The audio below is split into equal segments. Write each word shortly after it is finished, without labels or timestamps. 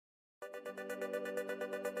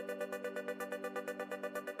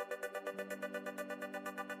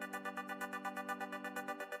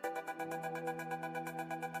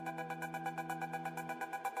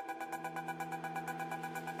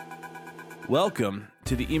Welcome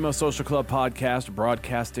to the Emo Social Club podcast,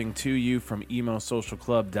 broadcasting to you from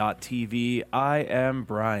emosocialclub.tv. I am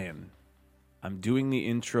Brian. I'm doing the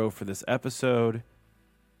intro for this episode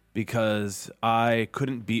because I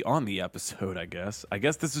couldn't be on the episode, I guess. I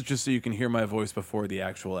guess this is just so you can hear my voice before the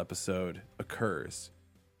actual episode occurs.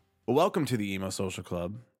 Well, welcome to the Emo Social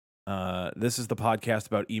Club. This is the podcast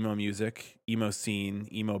about emo music, emo scene,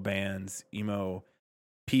 emo bands, emo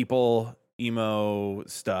people, emo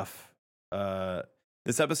stuff.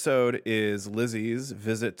 This episode is Lizzie's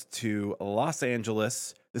visit to Los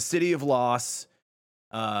Angeles, the city of Los,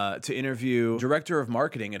 to interview Director of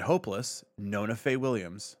Marketing at Hopeless, Nona Faye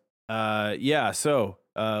Williams. So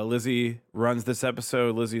Lizzie runs this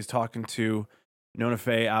episode. Lizzie's talking to Nona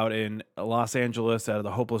Faye out in Los Angeles at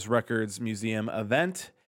the Hopeless Records Museum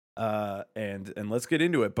event. And let's get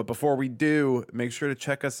into it. But before we do, make sure to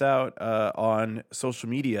check us out on social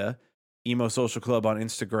media. Emo Social Club on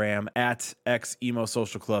Instagram, at Emo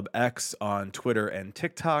Social Club X on Twitter and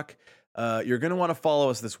TikTok. You're going to want to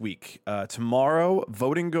follow us this week. Tomorrow,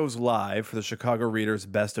 voting goes live for the Chicago Readers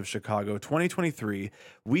Best of Chicago 2023.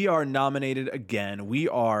 We are nominated again. We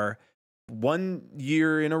are 1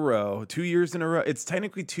 year in a row, 2 years in a row. It's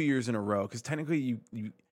technically 2 years in a row because technically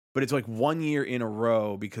but it's like 1 year in a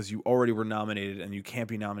row because you already were nominated and you can't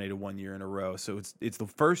be nominated 1 year in a row. So it's the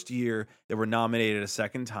first year that we're nominated a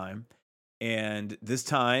second time. And this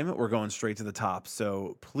time, we're going straight to the top.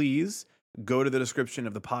 So please go to the description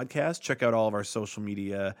of the podcast, check out all of our social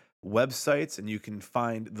media websites, and you can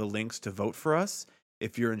find the links to vote for us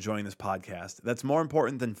if you're enjoying this podcast. That's more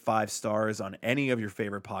important than 5 stars on any of your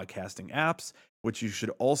favorite podcasting apps, which you should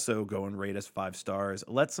also go and rate us 5 stars.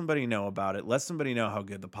 Let somebody know about it. Let somebody know how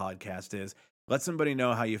good the podcast is. Let somebody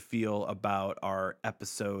know how you feel about our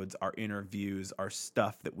episodes, our interviews, our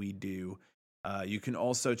stuff that we do. You can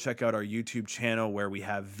also check out our YouTube channel where we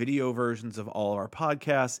have video versions of all of our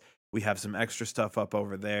podcasts. We have some extra stuff up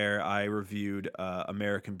over there. I reviewed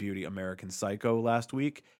American Beauty, American Psycho last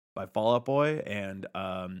week by Fall Out Boy, and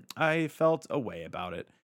I felt a way about it.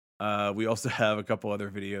 We also have a couple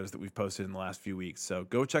other videos that we've posted in the last few weeks, so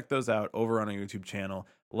go check those out over on our YouTube channel.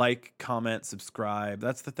 Like, comment, subscribe.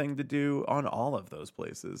 That's the thing to do on all of those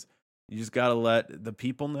places. You just got to let the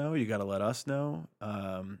people know. You got to let us know.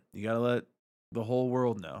 You got to let the whole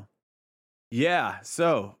world know. Yeah,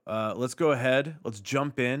 so let's go ahead. Let's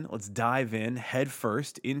jump in. Let's dive in head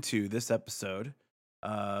first into this episode.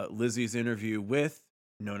 Lizzie's interview with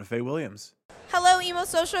Nona Faye Williams. Hello, Emo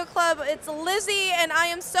Social Club. It's Lizzie, and I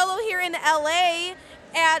am solo here in LA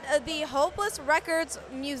at the Hopeless Records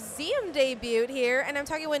Museum debut here, and I'm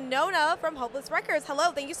talking with Nona from Hopeless Records.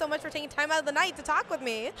 Hello, thank you so much for taking time out of the night to talk with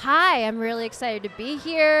me. Hi, I'm really excited to be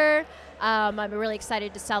here. I'm really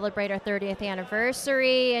excited to celebrate our 30th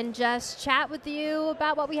anniversary and just chat with you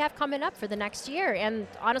about what we have coming up for the next year and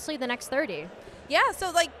honestly the next 30. Yeah,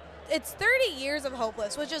 so it's 30 years of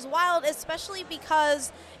Hopeless, which is wild, especially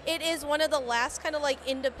because it is one of the last kind of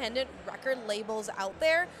independent record labels out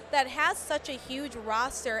there that has such a huge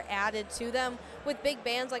roster added to them with big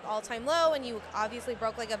bands like All Time Low, and you obviously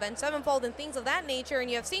broke Avenged Sevenfold and things of that nature,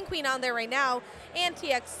 and you have Scene Queen on there right now, and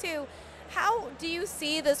TX2. How do you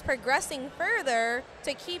see this progressing further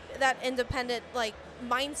to keep that independent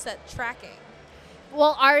mindset tracking?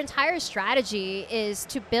 Well, our entire strategy is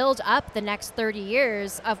to build up the next 30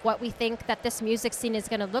 years of what we think that this music scene is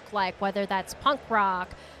going to look like, whether that's punk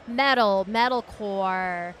rock, metal,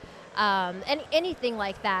 metalcore, and anything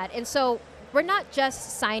like that. And so we're not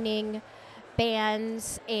just signing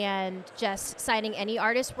bands and just signing any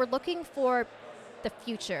artist. We're looking for the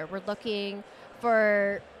future. We're looking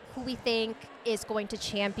for who we think is going to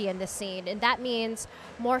champion the scene. And that means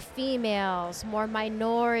more females, more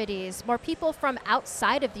minorities, more people from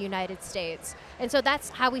outside of the United States. And so that's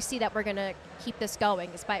how we see that we're going to keep this going,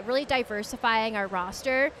 is by really diversifying our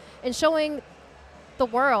roster and showing the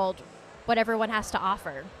world what everyone has to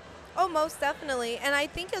offer. Oh, most definitely. And I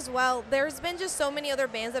think as well, there's been just so many other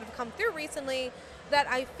bands that have come through recently that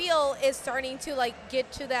I feel is starting to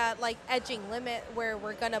get to that edging limit where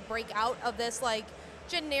we're going to break out of this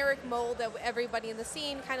generic mold that everybody in the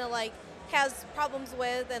scene kind of has problems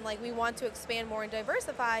with, and we want to expand more and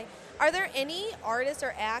diversify. Are there any artists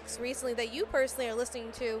or acts recently that you personally are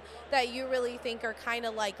listening to that you really think are kind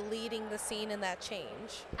of leading the scene in that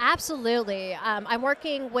change? Absolutely. I'm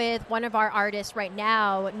working with one of our artists right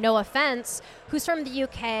now, No Offense, who's from the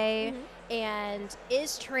UK. Mm-hmm. and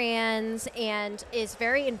is trans and is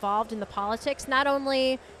very involved in the politics, not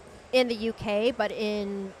only in the UK, but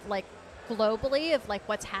in like globally of like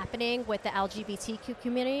what's happening with the LGBTQ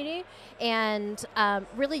community, and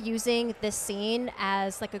really using this scene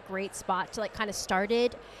as like a great spot to like kind of start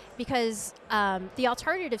it, because the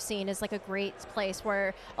alternative scene is like a great place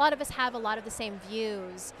where a lot of us have a lot of the same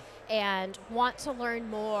views and want to learn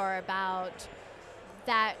more about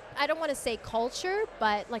that. I don't want to say culture,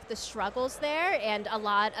 but like the struggles there, and a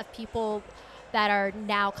lot of people that are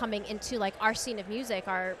now coming into like our scene of music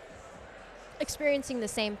are experiencing the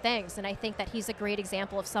same things, and I think that he's a great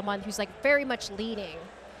example of someone who's like very much leading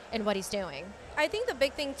in what he's doing. I think the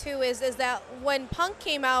big thing too is that when punk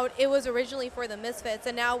came out, it was originally for the misfits,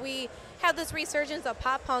 and now we have this resurgence of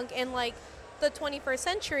pop punk in like the 21st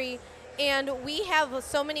century, and we have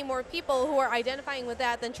so many more people who are identifying with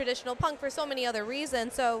that than traditional punk for so many other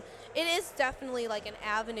reasons. So it is definitely like an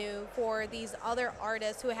avenue for these other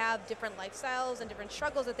artists who have different lifestyles and different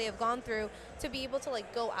struggles that they have gone through to be able to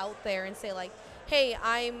like go out there and say like, hey,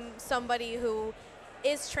 I'm somebody who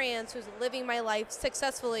is trans, who's living my life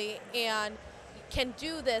successfully and can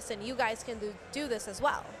do this, and you guys can do this as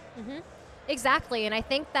well. Mm-hmm. Exactly, and I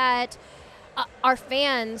think that our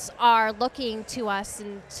fans are looking to us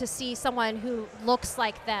and to see someone who looks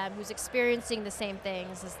like them, who's experiencing the same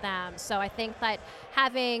things as them. So I think that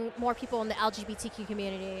having more people in the LGBTQ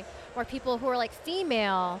community, or people who are like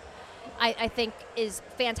female, I think is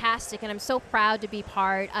fantastic. And I'm so proud to be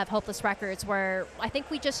part of Hopeless Records, where I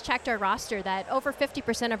think we just checked our roster that over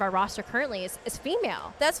 50% of our roster currently is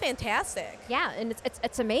female. That's fantastic. Yeah, and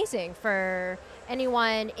it's amazing for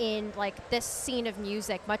anyone in like this scene of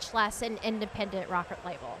music, much less an independent rock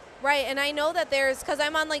label. Right, and I know that because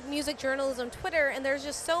I'm on like music journalism Twitter, and there's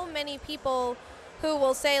just so many people who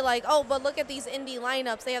will say like, oh, but look at these indie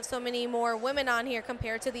lineups, they have so many more women on here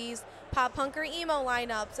compared to these pop punk or emo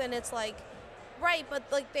lineups, and it's like, right, but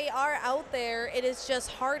like they are out there. It is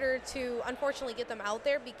just harder to unfortunately get them out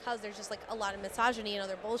there because there's just like a lot of misogyny and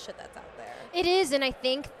other bullshit that's out there. It is, and I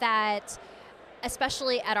think that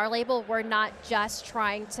especially at our label, we're not just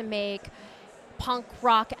trying to make punk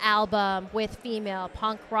rock album with female,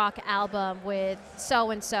 punk rock album with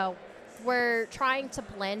so-and-so. We're trying to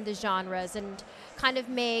blend the genres and kind of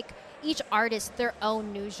make each artist their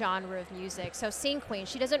own new genre of music. So Scene Queen,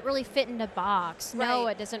 she doesn't really fit in a box. Right.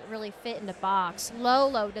 Noah doesn't really fit in a box.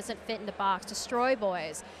 Lolo doesn't fit in a box. Destroy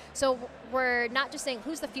Boys. So we're not just saying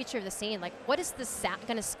who's the future of the scene, like what is this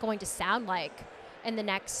going to sound like in the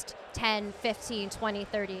next 10, 15, 20,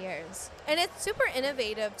 30 years. And it's super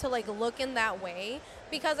innovative to like look in that way,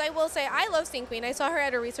 because I will say I love Scene Queen. I saw her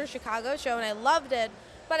at a Research Chicago show and I loved it,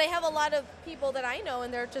 but I have a lot of people that I know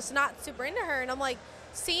and they're just not super into her, and I'm like,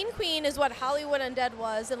 Scene Queen is what Hollywood Undead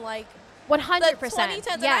was in like 100%. the 2010s. Yes.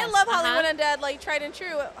 And I love Hollywood Undead, like tried and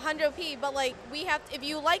true, 100p, but like we have if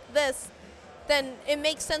you like this, then it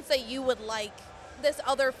makes sense that you would like this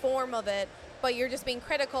other form of it, but you're just being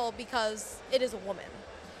critical because it is a woman.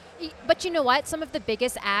 But you know what? Some of the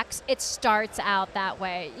biggest acts, it starts out that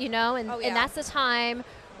way, you know? And, and that's the time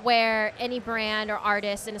where any brand or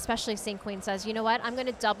artist, and especially Scene Queen, says, you know what? I'm going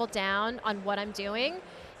to double down on what I'm doing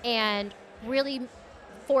and really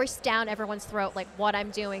force down everyone's throat, like, what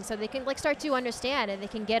I'm doing, so they can, like, start to understand and they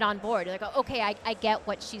can get on board. Like, okay, I get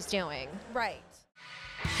what she's doing. Right.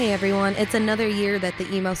 Hey everyone, it's another year that the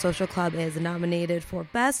Emo Social Club is nominated for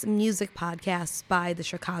Best Music Podcasts by the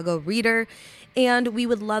Chicago Reader, and we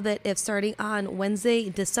would love it if starting on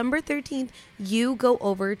Wednesday, December 13th, you go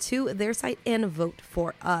over to their site and vote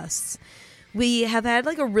for us. We have had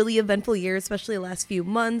like a really eventful year, especially the last few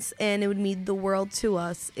months, and it would mean the world to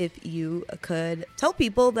us if you could tell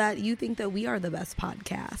people that you think that we are the best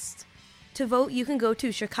podcast. To vote, you can go to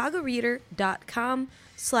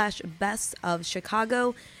chicagoreader.com/best of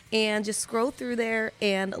Chicago and just scroll through there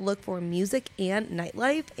and look for music and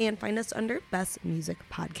nightlife and find us under Best Music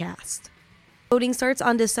Podcast. Voting starts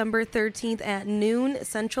on December 13th at noon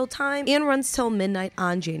Central Time and runs till midnight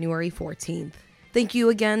on January 14th. Thank you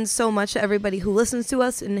again so much to everybody who listens to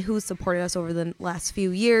us and who supported us over the last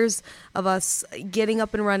few years of us getting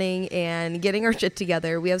up and running and getting our shit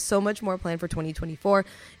together. We have so much more planned for 2024,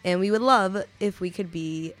 and we would love if we could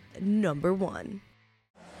be number one.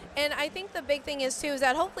 And I think the big thing is, too, is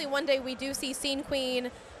that hopefully one day we do see Scene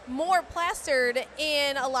Queen more plastered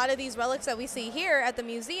in a lot of these relics that we see here at the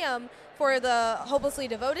museum for the Hopelessly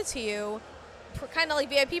Devoted to You, kind of like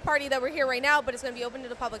VIP party that we're here right now, but it's going to be open to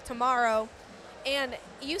the public tomorrow. And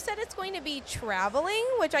you said it's going to be traveling,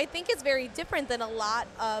 which I think is very different than a lot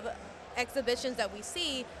of exhibitions that we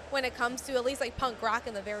see when it comes to at least like punk rock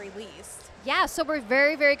in the very least. Yeah, so we're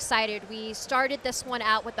very, very excited. We started this one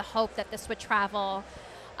out with the hope that this would travel.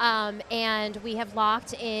 And we have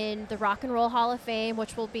locked in the Rock and Roll Hall of Fame,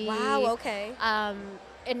 which will be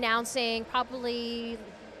announcing probably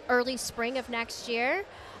early spring of next year.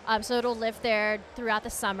 So it'll live there throughout the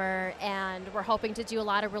summer, and we're hoping to do a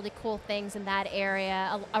lot of really cool things in that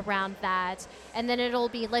area around that. And then it'll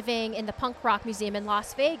be living in the Punk Rock Museum in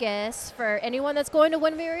Las Vegas. For anyone that's going to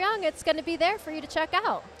When We Were Young, it's going to be there for you to check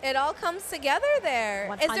out. It all comes together there.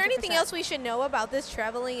 100%. Is there anything else we should know about this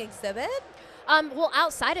traveling exhibit? Well,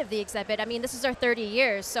 outside of the exhibit, I mean, this is our 30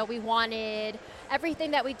 years, so we wanted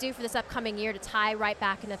everything that we do for this upcoming year to tie right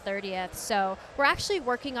back into 30th. So we're actually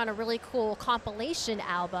working on a really cool compilation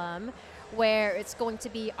album where it's going to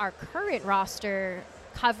be our current roster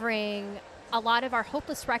covering a lot of our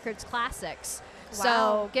Hopeless Records classics. Wow.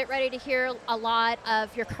 So get ready to hear a lot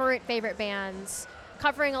of your current favorite bands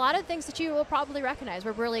covering a lot of things that you will probably recognize.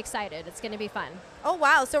 We're really excited. It's going to be fun. Oh,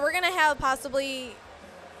 wow. So we're going to have possibly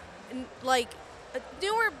like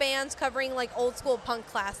newer bands covering like old school punk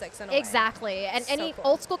classics in a way. Exactly. And So any cool.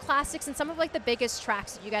 old school classics and some of like the biggest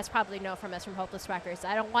tracks that you guys probably know from us from Hopeless Records.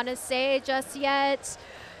 I don't want to say just yet.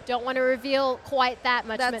 Don't want to reveal quite that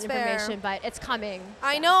much That's information, fair. but it's coming.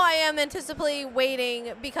 I know I am anticipating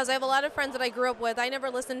waiting because I have a lot of friends that I grew up with. I never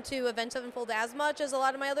listened to Avenged Sevenfold as much as a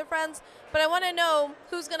lot of my other friends, but I want to know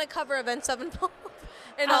who's going to cover Avenged Sevenfold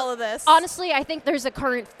in all of this. Honestly, I think there's a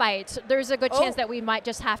current fight. There's a good chance Oh. that we might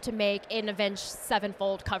just have to make an Avenged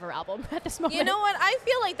Sevenfold cover album at this moment. You know what? I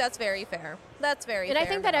feel like that's very fair. That's very and fair. I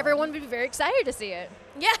think that everyone would be very excited to see it.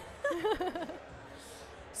 Yeah.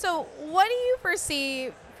 So, what do you foresee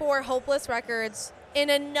for Hopeless Records in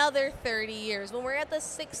another 30 years when we're at the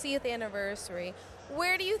 60th anniversary?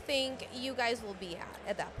 Where do you think you guys will be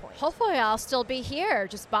at that point? Hopefully I'll still be here,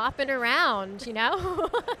 just bopping around, you know?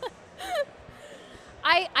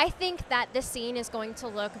 I think that the scene is going to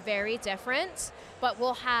look very different, but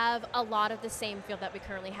we'll have a lot of the same feel that we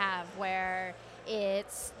currently have, where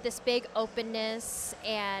it's this big openness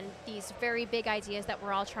and these very big ideas that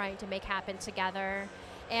we're all trying to make happen together,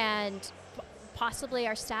 and possibly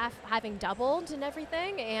our staff having doubled and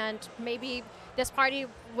everything, and maybe this party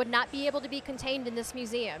would not be able to be contained in this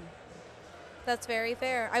museum. That's very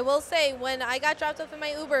fair. I will say, when I got dropped off in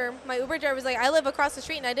my Uber driver was like, I live across the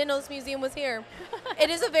street and I didn't know this museum was here.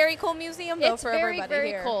 It is a very cool museum, though, It's for very, everybody very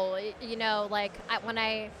here. cool. You know, like when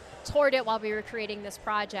I toured it while we were creating this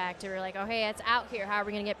project, we were like, oh, hey, it's out here. How are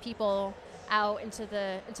we going to get people out into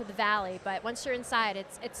the valley? But once you're inside,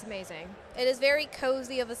 it's amazing. It is very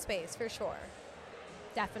cozy of a space, for sure.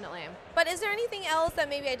 Definitely. But is there anything else that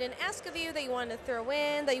maybe I didn't ask of you that you wanted to throw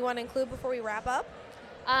in, that you want to include before we wrap up?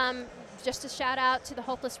 Just a shout out to the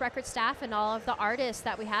Hopeless Records staff and all of the artists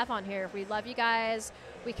that we have on here. We love you guys.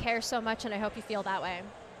 We care so much, and I hope you feel that way.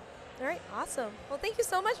 All right, awesome. Well, thank you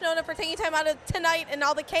so much, Nona, for taking time out of tonight and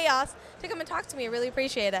all the chaos to come and talk to me. I really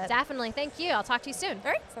appreciate it. Definitely. Thank you. I'll talk to you soon.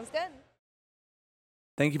 All right, sounds good.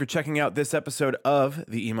 Thank you for checking out this episode of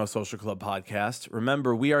the Emo Social Club podcast.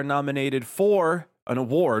 Remember, we are nominated for an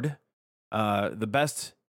award, the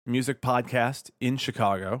best music podcast in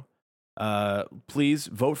Chicago. Please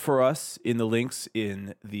vote for us in the links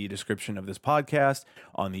in the description of this podcast,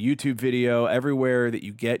 on the YouTube video, everywhere that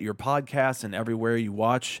you get your podcasts and everywhere you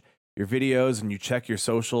watch your videos and you check your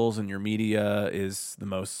socials and your media is the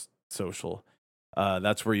most social.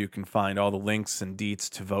 That's where you can find all the links and deets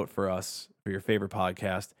to vote for us for your favorite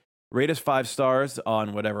podcast. Rate us 5 stars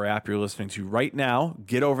on whatever app you're listening to right now.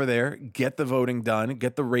 Get over there, get the voting done,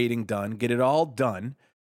 get the rating done, get it all done,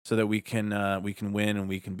 so that we can win and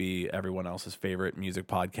we can be everyone else's favorite music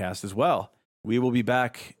podcast as well. We will be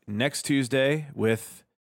back next Tuesday with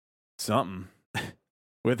something,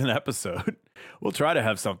 with an episode. We'll try to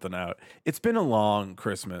have something out. It's been a long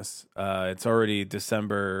Christmas. It's already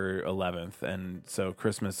December 11th, and so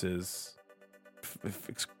Christmas is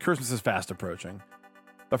fast approaching.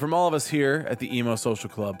 But from all of us here at the Emo Social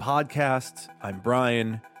Club podcast, I'm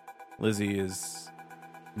Brian. Lizzie is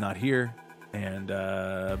not here. And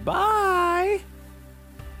bye.